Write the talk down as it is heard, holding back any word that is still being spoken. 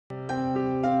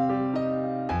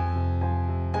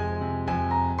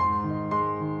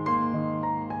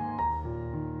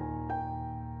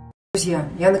Друзья,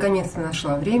 я наконец-то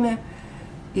нашла время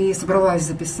и собралась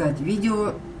записать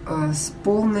видео с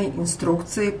полной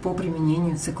инструкцией по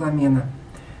применению цикламена.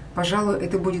 Пожалуй,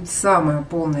 это будет самая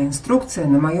полная инструкция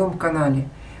на моем канале.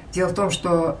 Дело в том,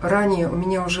 что ранее у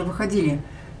меня уже выходили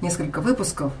несколько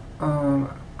выпусков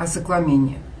о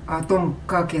цикламене, о том,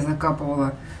 как я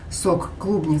закапывала сок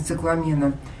клубни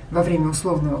цикламена во время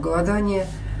условного голодания.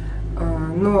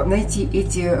 Но найти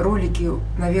эти ролики,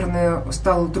 наверное,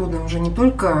 стало трудно уже не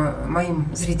только моим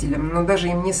зрителям, но даже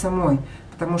и мне самой,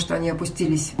 потому что они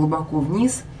опустились глубоко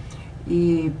вниз,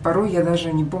 и порой я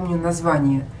даже не помню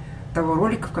название того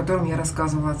ролика, в котором я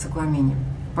рассказывала о цикламене.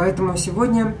 Поэтому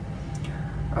сегодня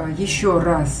еще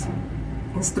раз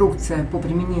инструкция по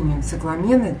применению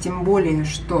цикламена, тем более,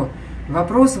 что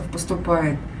вопросов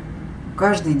поступает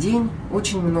каждый день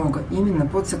очень много именно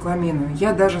по цикламену.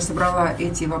 Я даже собрала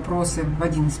эти вопросы в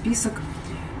один список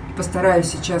и постараюсь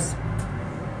сейчас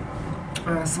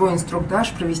свой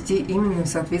инструктаж провести именно в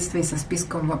соответствии со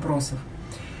списком вопросов.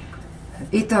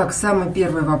 Итак, самый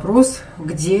первый вопрос: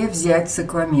 где взять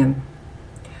цикламен?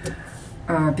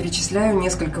 Перечисляю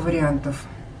несколько вариантов.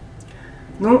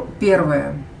 Ну,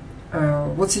 первое.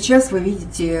 Вот сейчас вы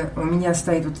видите, у меня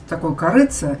стоит вот такое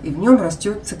корыце, и в нем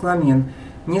растет цикламен.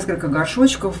 Несколько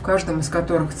горшочков, в каждом из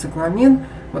которых цикламен,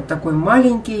 вот такой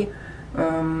маленький.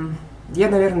 Я,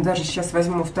 наверное, даже сейчас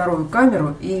возьму вторую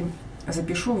камеру и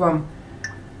запишу вам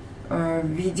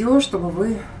видео, чтобы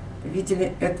вы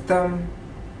видели это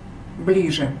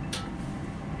ближе.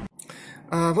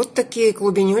 Вот такие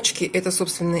клубенечки, это,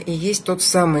 собственно, и есть тот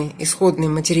самый исходный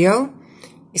материал,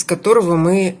 из которого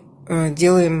мы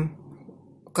делаем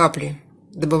капли.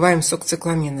 Добываем сок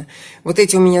цикламена. Вот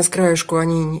эти у меня с краешку,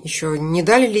 они еще не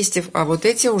дали листьев, а вот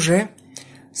эти уже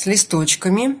с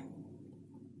листочками.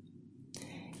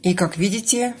 И, как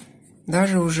видите,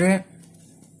 даже уже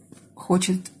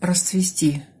хочет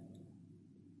расцвести.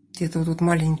 Где-то вот тут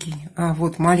маленький,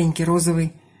 вот маленький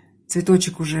розовый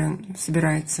цветочек уже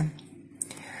собирается.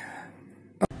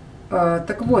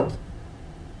 Так вот,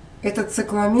 этот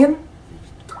цикламен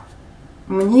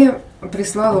мне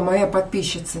прислала моя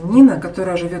подписчица Нина,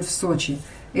 которая живет в Сочи.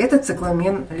 Это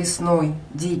цикламен лесной,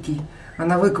 дикий.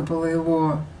 Она выкопала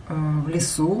его в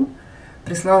лесу,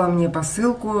 прислала мне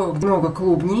посылку, много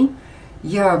клубней.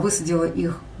 Я высадила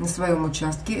их на своем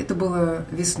участке, это было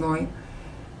весной.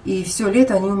 И все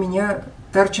лето они у меня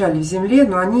торчали в земле,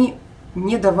 но они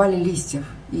не давали листьев.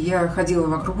 И я ходила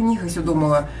вокруг них и все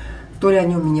думала, то ли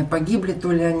они у меня погибли,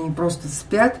 то ли они просто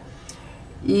спят.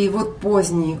 И вот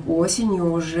поздней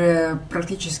осенью, уже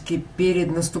практически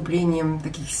перед наступлением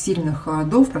таких сильных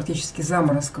холодов, практически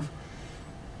заморозков,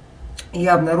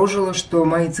 я обнаружила, что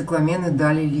мои цикламены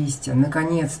дали листья,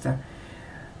 наконец-то.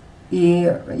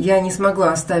 И я не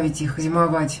смогла оставить их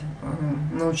зимовать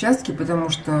на участке, потому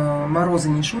что морозы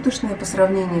не шуточные по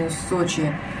сравнению с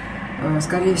Сочи.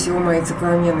 Скорее всего, мои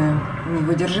цикламены не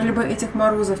выдержали бы этих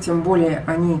морозов, тем более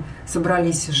они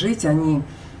собрались жить, они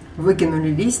выкинули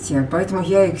листья, поэтому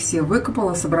я их все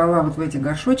выкопала, собрала вот в эти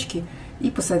горшочки и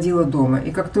посадила дома.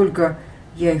 И как только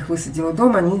я их высадила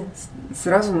дома, они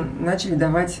сразу начали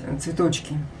давать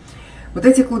цветочки. Вот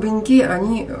эти клубеньки,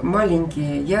 они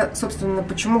маленькие. Я, собственно,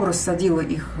 почему рассадила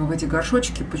их в эти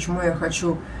горшочки, почему я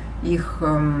хочу их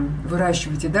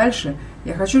выращивать и дальше.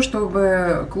 Я хочу,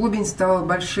 чтобы клубень стал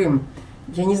большим.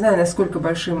 Я не знаю, насколько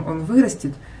большим он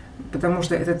вырастет, потому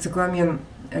что этот цикламен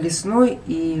лесной,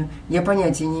 и я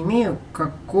понятия не имею,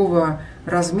 какого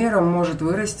размера может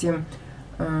вырасти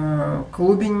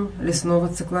клубень лесного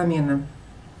цикламена.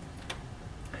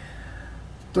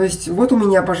 То есть вот у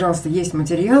меня, пожалуйста, есть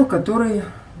материал, который,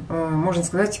 можно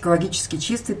сказать, экологически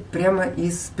чистый прямо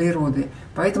из природы.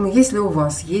 Поэтому если у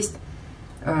вас есть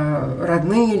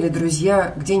родные или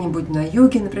друзья где-нибудь на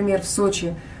юге, например, в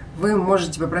Сочи, вы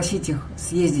можете попросить их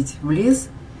съездить в лес,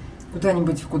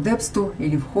 куда-нибудь в Кудепсту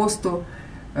или в Хосту,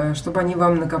 чтобы они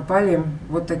вам накопали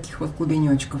вот таких вот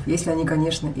клубенечков, если они,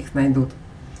 конечно, их найдут.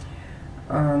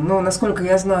 Но, насколько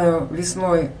я знаю,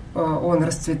 весной он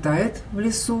расцветает в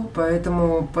лесу,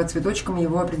 поэтому по цветочкам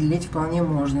его определить вполне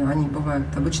можно. Они бывают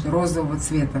обычно розового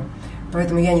цвета,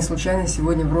 поэтому я не случайно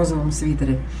сегодня в розовом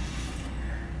свитере.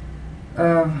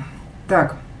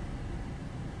 Так,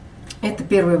 это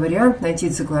первый вариант — найти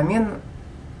цикламен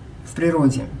в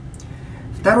природе.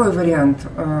 Второй вариант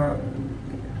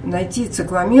 — найти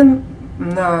цикламен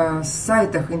на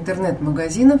сайтах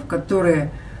интернет-магазинов,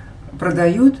 которые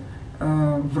продают,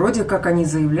 вроде как они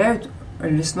заявляют,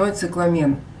 лесной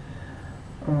цикламен,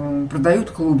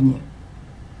 продают клубни.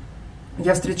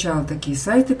 Я встречала такие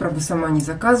сайты, правда, сама не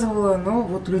заказывала, но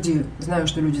вот знаю,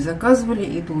 что люди заказывали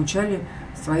и получали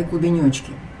свои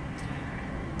клубенечки.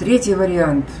 Третий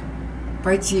вариант –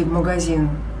 пойти в магазин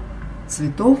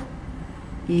цветов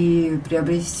и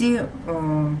приобрести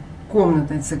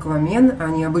комнатный цикламен,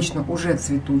 они обычно уже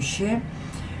цветущие.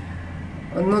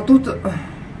 Но тут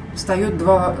встает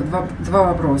два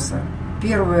вопроса.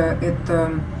 Первое –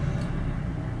 это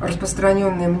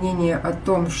распространенное мнение о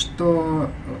том,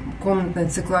 что комнатные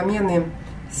цикламены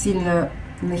сильно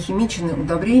нахимичены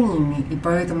удобрениями, и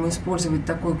поэтому использовать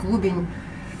такой клубень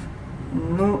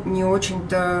не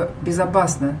очень-то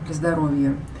безопасно для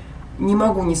здоровья. Не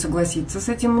могу не согласиться с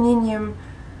этим мнением.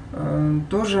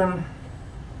 Тоже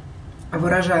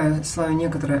выражаю свое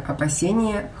некоторое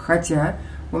опасение, хотя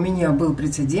у меня был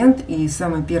прецедент, и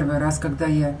самый первый раз, когда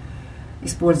я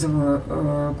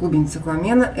использовала клубень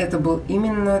цикламена, это был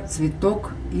именно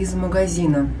цветок из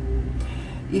магазина.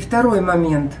 И второй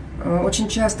момент. Очень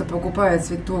часто, покупая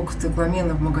цветок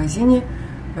цикламена в магазине,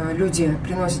 люди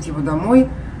приносят его домой,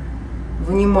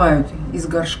 вынимают из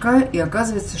горшка, и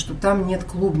оказывается, что там нет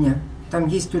клубня. Там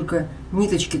есть только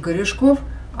ниточки корешков,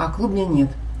 а клубня нет.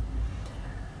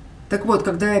 Так вот,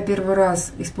 когда я первый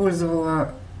раз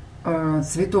использовала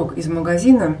цветок из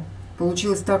магазина,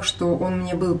 получилось так, что он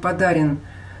мне был подарен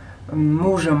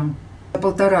мужем на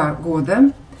 1,5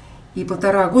 года. И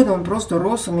 1,5 года он просто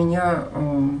рос у меня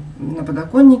на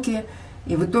подоконнике.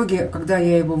 И в итоге, когда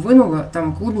я его вынула,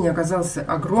 там клубень оказался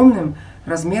огромным,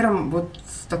 размером вот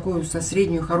со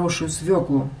среднюю хорошую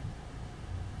свеклу.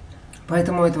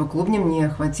 Поэтому этого клубня мне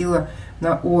хватило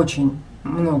на очень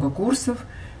много курсов,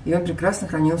 и он прекрасно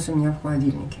хранился у меня в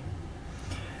холодильнике.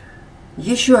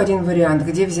 Еще один вариант,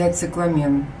 где взять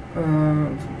цикламен.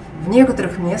 В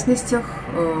некоторых местностях,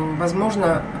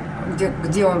 возможно,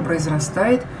 где он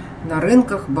произрастает, на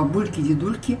рынках бабульки,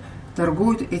 дедульки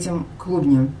торгуют этим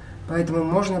клубнем, поэтому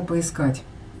можно поискать.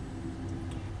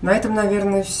 На этом,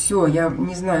 наверное, все. Я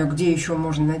не знаю, где еще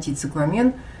можно найти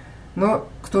цикламен, но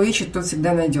кто ищет, тот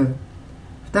всегда найдет.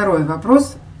 Второй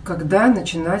вопрос: когда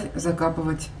начинать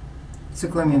закапывать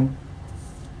цикламен?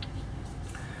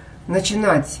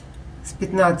 Начинать с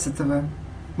 15-го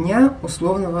дня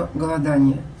условного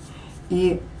голодания.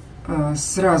 И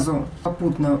сразу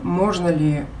попутно, можно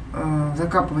ли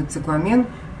закапывать цикламен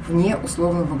вне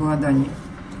условного голодания?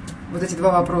 Вот эти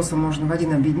два вопроса можно в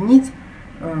один объединить.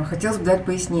 Хотелось бы дать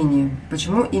пояснение,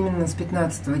 почему именно с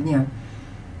 15-го дня.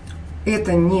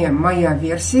 Это не моя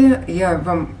версия, я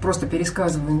вам просто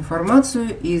пересказываю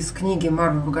информацию из книги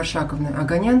Марвы Вагашаковны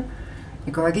Оганян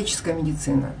 «Экологическая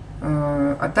медицина»,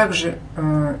 а также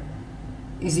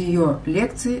из ее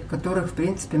лекций, которых, в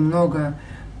принципе, много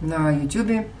на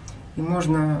YouTube, и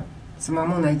можно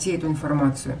самому найти эту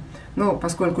информацию. Но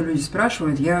поскольку люди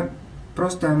спрашивают, я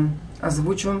просто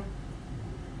озвучу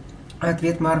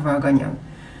ответ Марвы Оганян.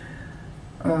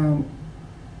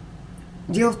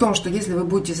 Дело в том, что если вы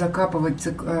будете закапывать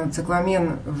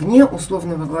цикламен вне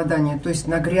условного голодания, то есть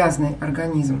на грязный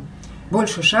организм,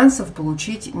 больше шансов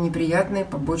получить неприятные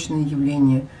побочные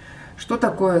явления. Что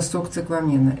такое сок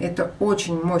цикламена? Это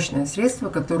очень мощное средство,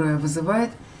 которое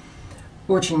вызывает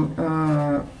очень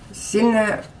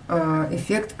сильный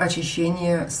эффект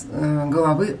очищения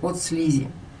головы от слизи.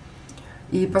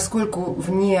 И поскольку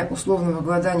вне условного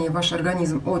голодания ваш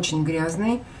организм очень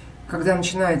грязный, когда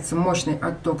начинается мощный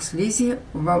отток слизи,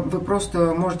 вы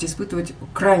просто можете испытывать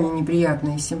крайне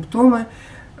неприятные симптомы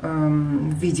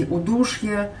в виде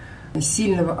удушья,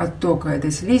 сильного оттока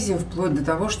этой слизи, вплоть до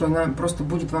того, что она просто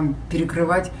будет вам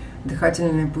перекрывать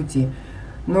дыхательные пути.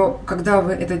 Но когда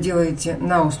вы это делаете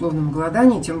на условном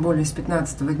голодании, тем более с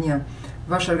 15-го дня,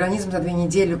 ваш организм за 2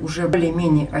 недели уже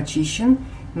более-менее очищен,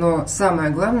 но самое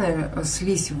главное,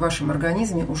 слизь в вашем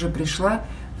организме уже пришла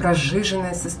в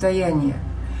разжиженное состояние.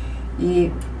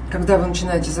 И когда вы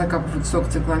начинаете закапывать сок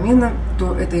цикламена,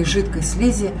 то этой жидкой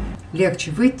слизи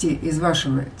легче выйти из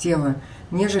вашего тела,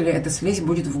 нежели эта слизь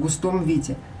будет в густом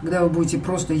виде. Когда вы будете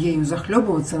просто ею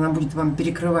захлебываться, она будет вам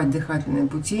перекрывать дыхательные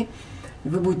пути, и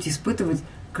вы будете испытывать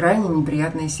крайне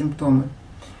неприятные симптомы.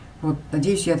 Вот,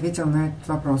 надеюсь, я ответила на этот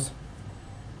вопрос.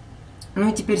 Ну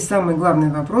и теперь самый главный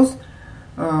вопрос,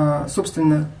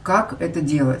 собственно, как это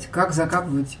делать, как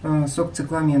закапывать сок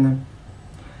цикламена.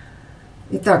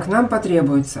 Итак, нам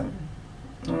потребуется,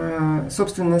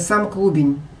 собственно, сам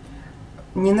клубень.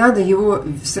 Не надо его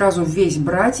сразу весь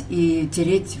брать и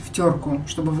тереть в терку,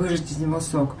 чтобы выжать из него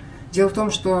сок. Дело в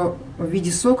том, что в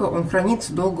виде сока он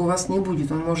храниться долго у вас не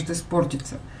будет, он может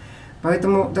испортиться.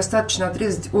 Поэтому достаточно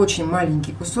отрезать очень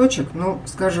маленький кусочек, ну,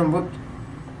 скажем, вот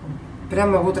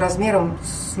прямо вот размером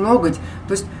с ноготь,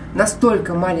 то есть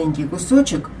настолько маленький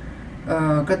кусочек,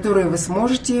 которые вы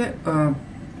сможете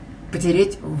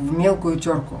потереть в мелкую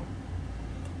терку.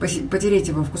 Потереть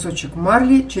его в кусочек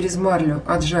марли, через марлю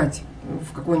отжать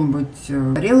в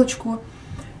какую-нибудь тарелочку.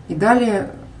 И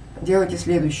далее делайте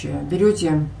следующее.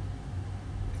 Берете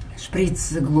шприц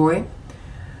с иглой,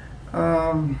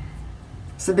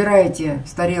 собираете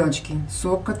с тарелочки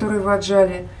сок, который вы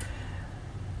отжали.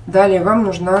 Далее вам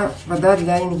нужна вода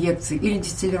для инъекций или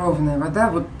дистиллированная вода,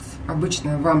 вот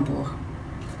обычная в ампулах.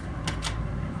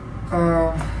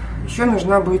 Еще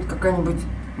нужна будет какая-нибудь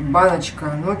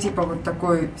баночка, ну типа вот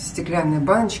такой стеклянной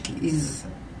баночки из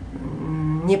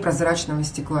непрозрачного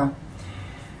стекла.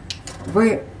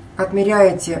 Вы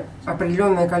отмеряете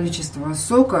определенное количество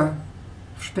сока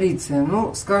в шприце,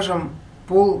 ну скажем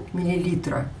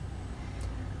пол-миллилитра.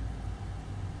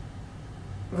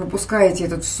 Выпускаете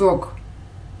этот сок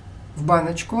в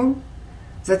баночку,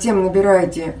 затем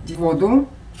набираете воду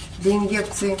для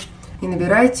инъекции и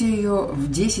набираете ее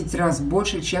в 10 раз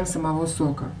больше, чем самого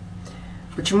сока.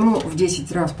 Почему в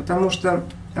 10 раз? Потому что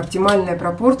оптимальная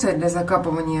пропорция для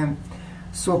закапывания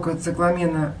сока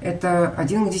цикламена это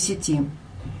 1 к 10.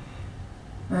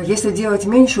 Если делать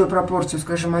меньшую пропорцию,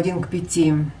 скажем 1 к 5,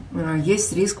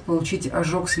 есть риск получить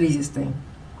ожог слизистой.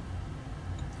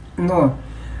 Но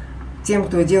тем,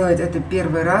 кто делает это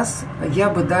первый раз, я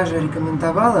бы даже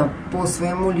рекомендовала по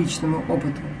своему личному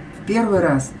опыту в первый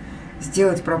раз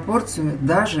сделать пропорцию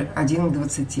даже 1 к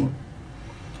 20.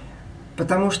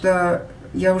 Потому что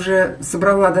я уже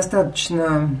собрала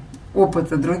достаточно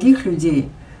опыта других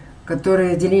людей,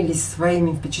 которые делились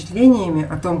своими впечатлениями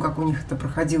о том, как у них это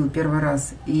проходило первый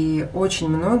раз. И очень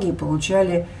многие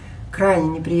получали крайне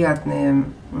неприятные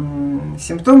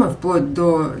симптомы, вплоть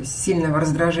до сильного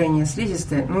раздражения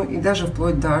слизистой, ну и даже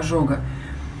вплоть до ожога,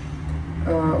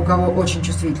 у кого очень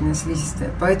чувствительная слизистая.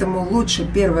 Поэтому лучше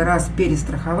первый раз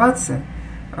перестраховаться.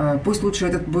 Пусть лучше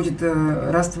этот будет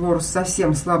раствор с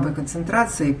совсем слабой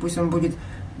концентрацией, пусть он будет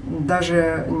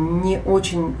даже не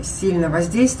очень сильно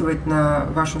воздействовать на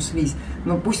вашу слизь,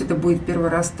 но пусть это будет первый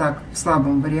раз так, в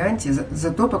слабом варианте,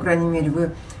 зато, по крайней мере,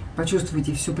 вы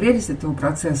почувствуете всю прелесть этого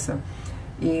процесса,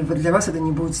 и вот для вас это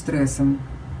не будет стрессом.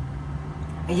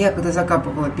 Я, когда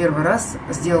закапывала первый раз,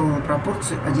 сделала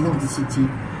пропорцию 1 к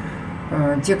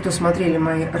 10. Те, кто смотрели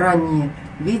мои ранние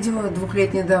видео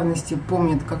 2-летней давности,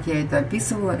 помнят, как я это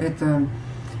описывала. Это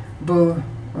был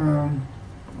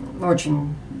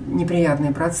очень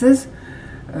неприятный процесс,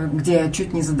 где я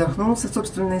чуть не задохнулся в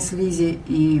собственной слизи,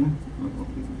 и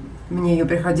мне ее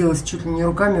приходилось чуть ли не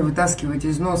руками вытаскивать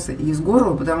из носа и из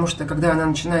горла, потому что когда она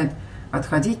начинает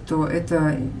отходить, то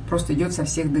это просто идет со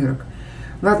всех дырок.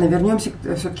 Ладно, вернемся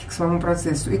все-таки к самому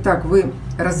процессу. Итак, вы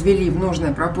развели в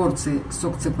нужной пропорции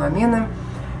сок цикламена,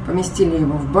 поместили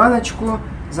его в баночку,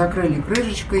 закрыли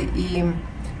крышечкой, и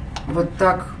вот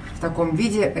так, в таком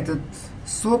виде этот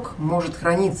сок может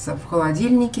храниться в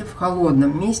холодильнике, в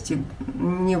холодном месте,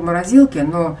 не в морозилке,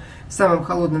 но в самом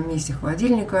холодном месте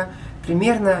холодильника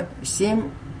примерно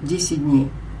 7-10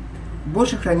 дней.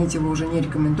 Больше хранить его уже не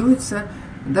рекомендуется.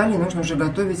 Далее нужно уже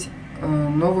готовить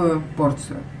новую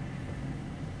порцию.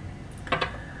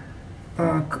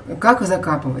 Как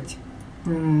закапывать?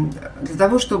 Для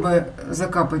того, чтобы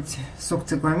закапать сок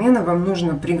цикламена, вам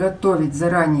нужно приготовить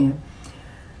заранее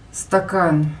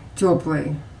стакан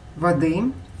теплой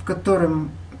воды, в котором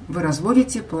вы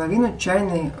разводите половину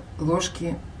чайной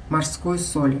ложки морской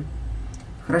соли.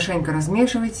 Хорошенько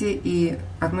размешивайте и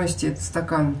относите этот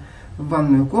стакан в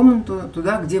ванную комнату,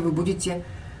 туда, где вы будете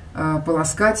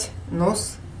полоскать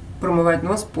нос, промывать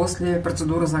нос после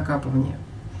процедуры закапывания.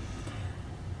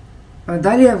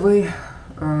 Далее вы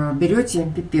берете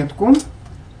пипетку,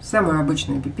 самую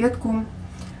обычную пипетку,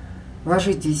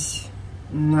 ложитесь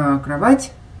на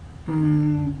кровать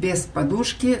без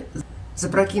подушки,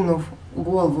 запрокинув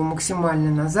голову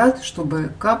максимально назад,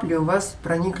 чтобы капли у вас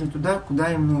проникли туда,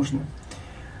 куда им нужно.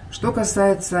 Что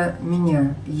касается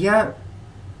меня, я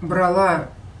брала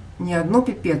не одну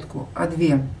пипетку, а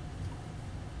 2.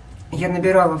 Я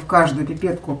набирала в каждую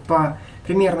пипетку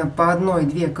примерно по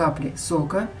 1-2 капли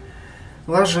сока,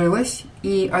 ложилась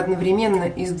и одновременно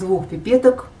из 2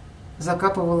 пипеток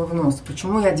закапывала в нос.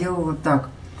 Почему я делала так?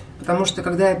 Потому что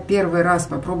когда я первый раз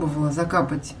попробовала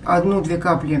закапать 1-2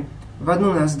 капли в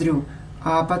одну ноздрю,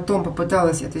 а потом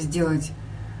попыталась это сделать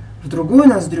в другую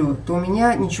ноздрю, то у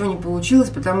меня ничего не получилось,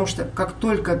 потому что как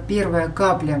только первая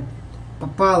капля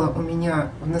попала у меня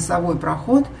в носовой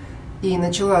проход и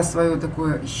начала свое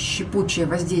такое щипучее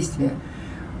воздействие,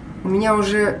 у меня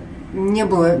уже не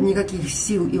было никаких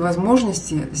сил и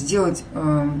возможности сделать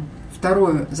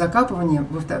второе закапывание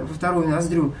во вторую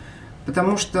ноздрю,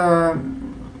 потому что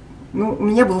у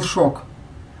меня был шок.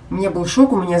 У меня был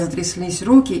шок, у меня затряслись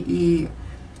руки, и,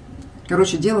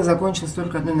 короче, дело закончилось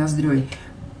только одной ноздрёй.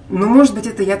 Но, может быть,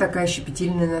 это я такая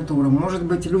щепетильная натура. Может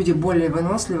быть, люди более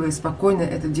выносливые, спокойно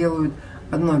это делают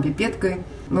одной пипеткой.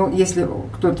 Но если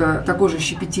кто-то такой же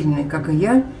щепетильный, как и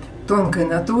я, тонкая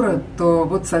натура, то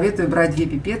вот советую брать 2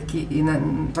 пипетки. И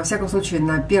во всяком случае,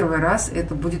 на первый раз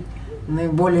это будет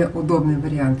наиболее удобный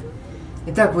вариант.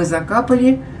 Итак, вы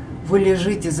закапали, вы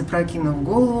лежите, запрокинув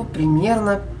голову,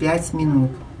 примерно 5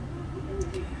 минут.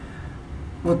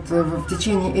 Вот в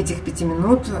течение этих 5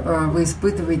 минут вы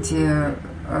испытываете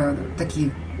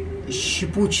такие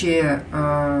щипучие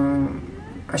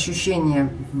ощущения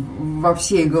во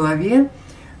всей голове,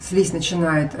 слизь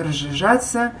начинает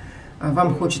разжижаться,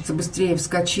 вам хочется быстрее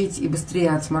вскочить и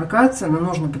быстрее отсморкаться, но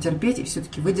нужно потерпеть и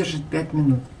все-таки выдержать 5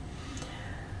 минут.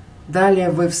 Далее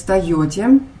вы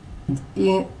встаете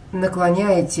и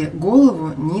наклоняете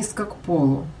голову низко к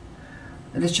полу.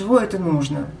 Для чего это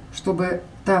нужно? Чтобы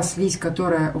та слизь,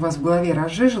 которая у вас в голове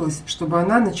разжижилась, чтобы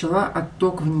она начала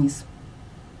отток вниз.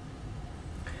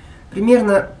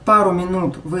 Примерно пару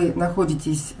минут вы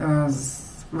находитесь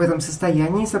в этом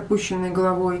состоянии с опущенной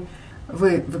головой.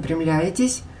 Вы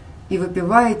выпрямляетесь и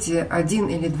выпиваете 1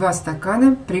 или 2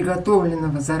 стакана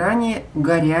приготовленного заранее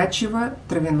горячего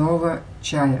травяного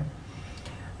чая.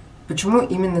 Почему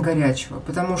именно горячего?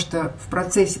 Потому что в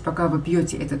процессе, пока вы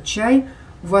пьете этот чай,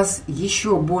 у вас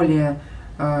еще более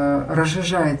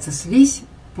разжижается слизь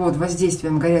под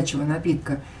воздействием горячего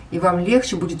напитка, и вам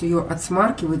легче будет ее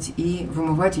отсмаркивать и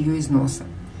вымывать ее из носа.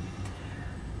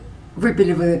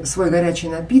 Выпили вы свой горячий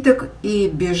напиток и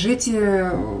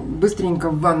бежите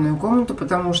быстренько в ванную комнату,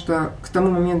 потому что к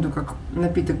тому моменту, как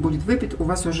напиток будет выпит, у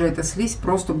вас уже эта слизь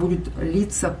просто будет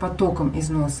литься потоком из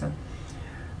носа.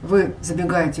 Вы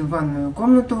забегаете в ванную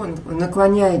комнату,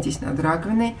 наклоняетесь над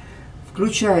раковиной,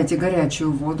 включаете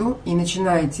горячую воду и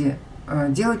начинаете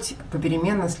делать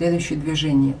попеременно следующие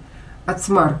движения.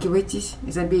 Отсмаркивайтесь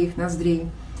из обеих ноздрей,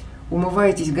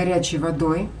 умываетесь горячей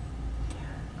водой,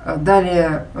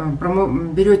 далее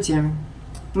берете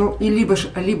и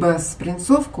либо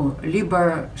спринцовку,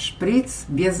 либо шприц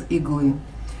без иглы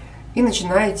и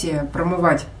начинаете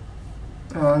промывать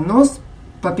нос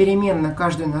попеременно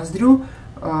каждую ноздрю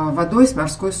водой с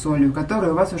морской солью,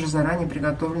 которая у вас уже заранее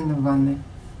приготовлена в ванной.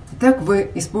 Итак,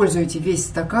 вы используете весь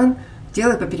стакан,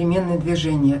 делая попеременные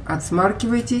движения.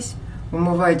 Отсмаркиваетесь,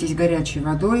 умываетесь горячей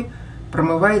водой,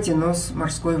 промываете нос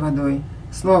морской водой.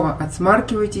 Снова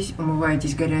отсмаркиваетесь,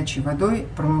 умываетесь горячей водой,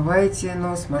 промываете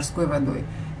нос морской водой.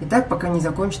 И так, пока не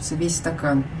закончится весь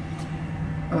стакан.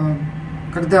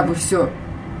 Когда вы все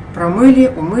промыли,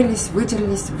 умылись,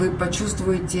 вытерлись, вы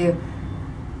почувствуете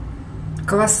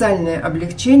колоссальное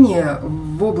облегчение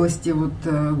в области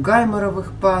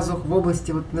гайморовых пазух, в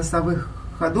области носовых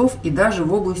ходов и даже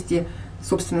в области,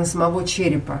 собственно, самого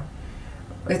черепа.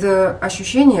 Это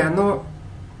ощущение, оно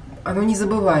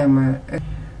незабываемое.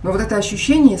 Но вот это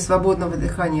ощущение свободного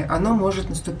дыхания, оно может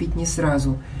наступить не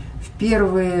сразу. В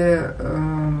первые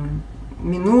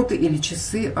минуты или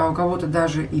часы, а у кого-то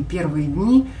даже и первые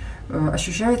дни,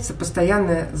 ощущается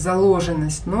постоянная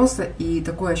заложенность носа и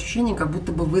такое ощущение, как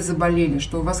будто бы вы заболели,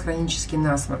 что у вас хронический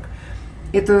насморк.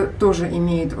 Это тоже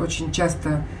имеет очень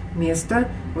часто место.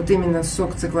 Вот именно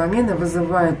сок цикламена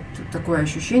вызывает такое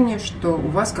ощущение, что у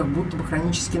вас как будто бы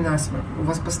хронический насморк. У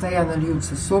вас постоянно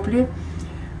льются сопли,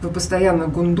 вы постоянно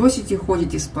гундосите,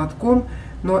 ходите с платком,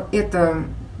 но это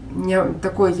не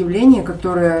такое явление,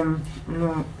 которое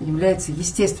является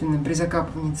естественным при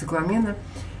закапывании цикламена,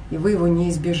 и вы его не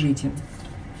избежите.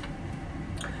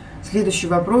 Следующий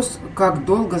вопрос: как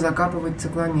долго закапывать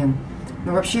цикламен?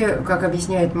 Вообще, как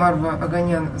объясняет Марва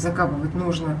Аганян, закапывать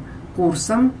нужно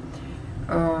курсом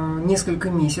несколько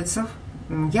месяцев.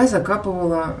 Я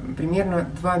закапывала примерно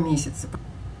 2 месяца.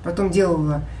 Потом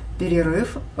делала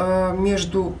перерыв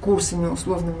между курсами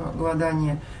условного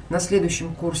голодания. На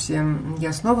следующем курсе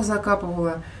я снова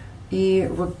закапывала.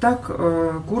 И вот так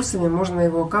курсами можно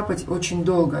его капать очень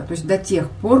долго. То есть до тех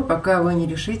пор, пока вы не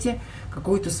решите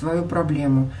какую-то свою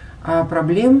проблему. А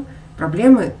проблемы,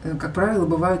 как правило,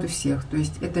 бывают у всех. То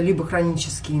есть это либо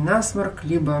хронический насморк,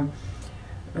 либо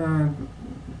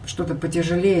что-то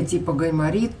потяжелее типа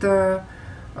гайморита,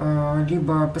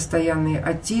 либо постоянные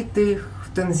отиты,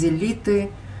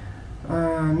 танзелиты,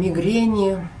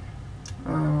 мигрени,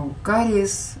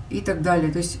 кариес и так далее.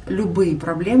 То есть любые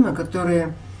проблемы,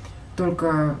 которые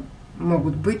только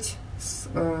могут быть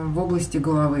в области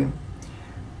головы.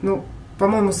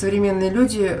 По-моему, современные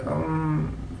люди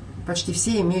почти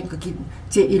все имеют какие-то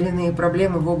те или иные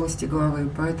проблемы в области головы.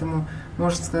 Поэтому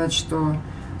можно сказать, что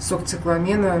сок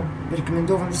цикламена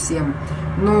рекомендован всем.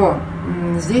 Но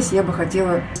здесь я бы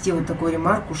хотела ввести вот такую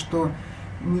ремарку, что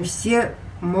не все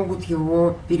могут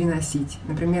его переносить.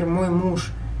 Например, мой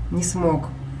муж не смог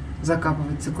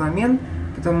закапывать цикламен,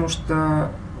 потому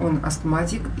что он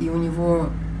астматик, и у него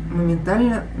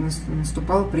моментально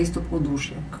наступал приступ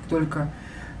удушья, как только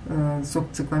сок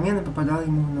цикламена попадал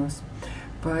ему в нос.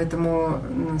 Поэтому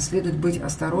следует быть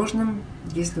осторожным,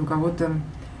 если у кого-то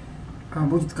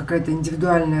будет какая-то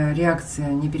индивидуальная реакция,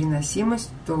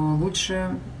 непереносимость, то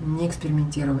лучше не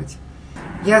экспериментировать.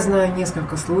 Я знаю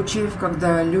несколько случаев,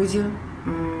 когда люди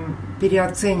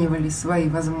переоценивали свои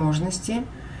возможности,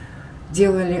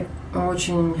 делали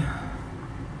очень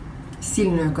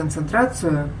сильную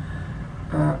концентрацию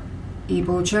и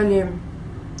получали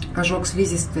ожог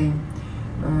слизистой.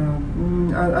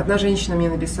 Одна женщина мне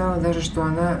написала даже, что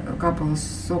она капала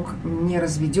сок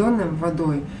неразведенным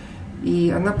водой,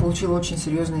 и она получила очень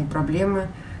серьезные проблемы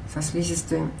со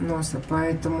слизистой носа.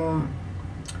 Поэтому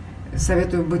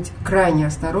советую быть крайне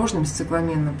осторожным с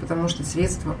цикламеном, потому что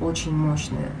средство очень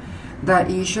мощное. Да,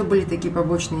 и еще были такие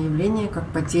побочные явления, как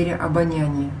потеря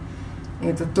обоняния.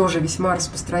 Это тоже весьма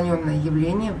распространенное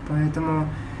явление, поэтому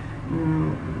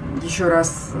еще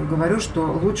раз говорю, что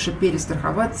лучше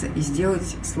перестраховаться и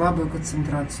сделать слабую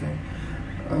концентрацию.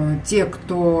 Те,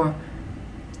 кто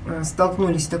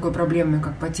столкнулись с такой проблемой,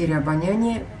 как потеря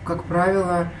обоняния, как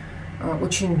правило,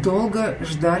 очень долго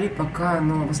ждали, пока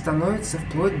оно восстановится,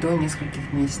 вплоть до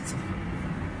нескольких месяцев.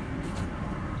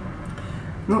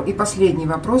 Ну и последний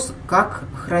вопрос: как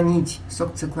хранить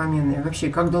сок цикламена? И вообще,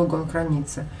 как долго он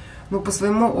хранится? Ну, по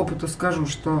своему опыту скажу,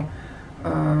 что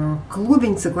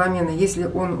клубень цикламена, если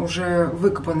он уже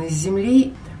выкопан из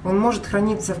земли, он может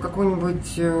храниться в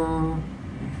какой-нибудь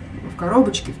в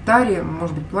коробочке, в таре,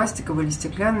 может быть пластиковой или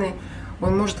стеклянной.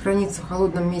 Он может храниться в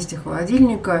холодном месте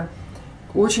холодильника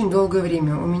очень долгое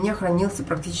время. У меня хранился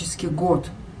практически год.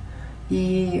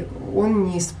 И он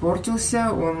не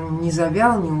испортился, он не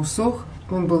завял, не усох.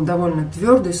 Он был довольно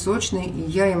твердый, сочный, и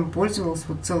я им пользовалась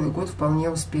вот целый год вполне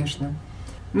успешно.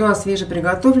 Ну а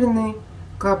свежеприготовленные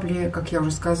капли, как я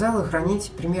уже сказала,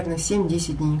 хранить примерно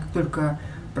 7-10 дней. Как только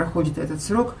проходит этот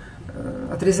срок,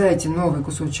 отрезаете новый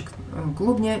кусочек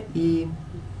клубня и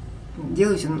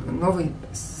делаете новый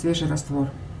свежий раствор.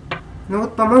 Ну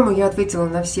вот, по-моему, я ответила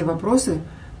на все вопросы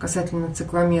касательно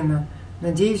цикламена.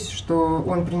 Надеюсь, что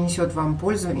он принесет вам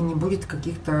пользу и не будет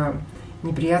каких-то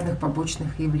неприятных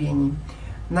побочных явлений.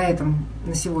 На этом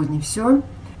на сегодня все.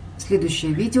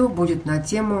 Следующее видео будет на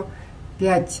тему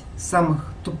 5 самых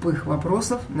тупых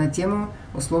вопросов на тему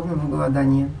условного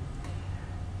голодания.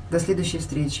 До следующей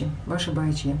встречи. Ваша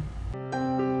Бая Че.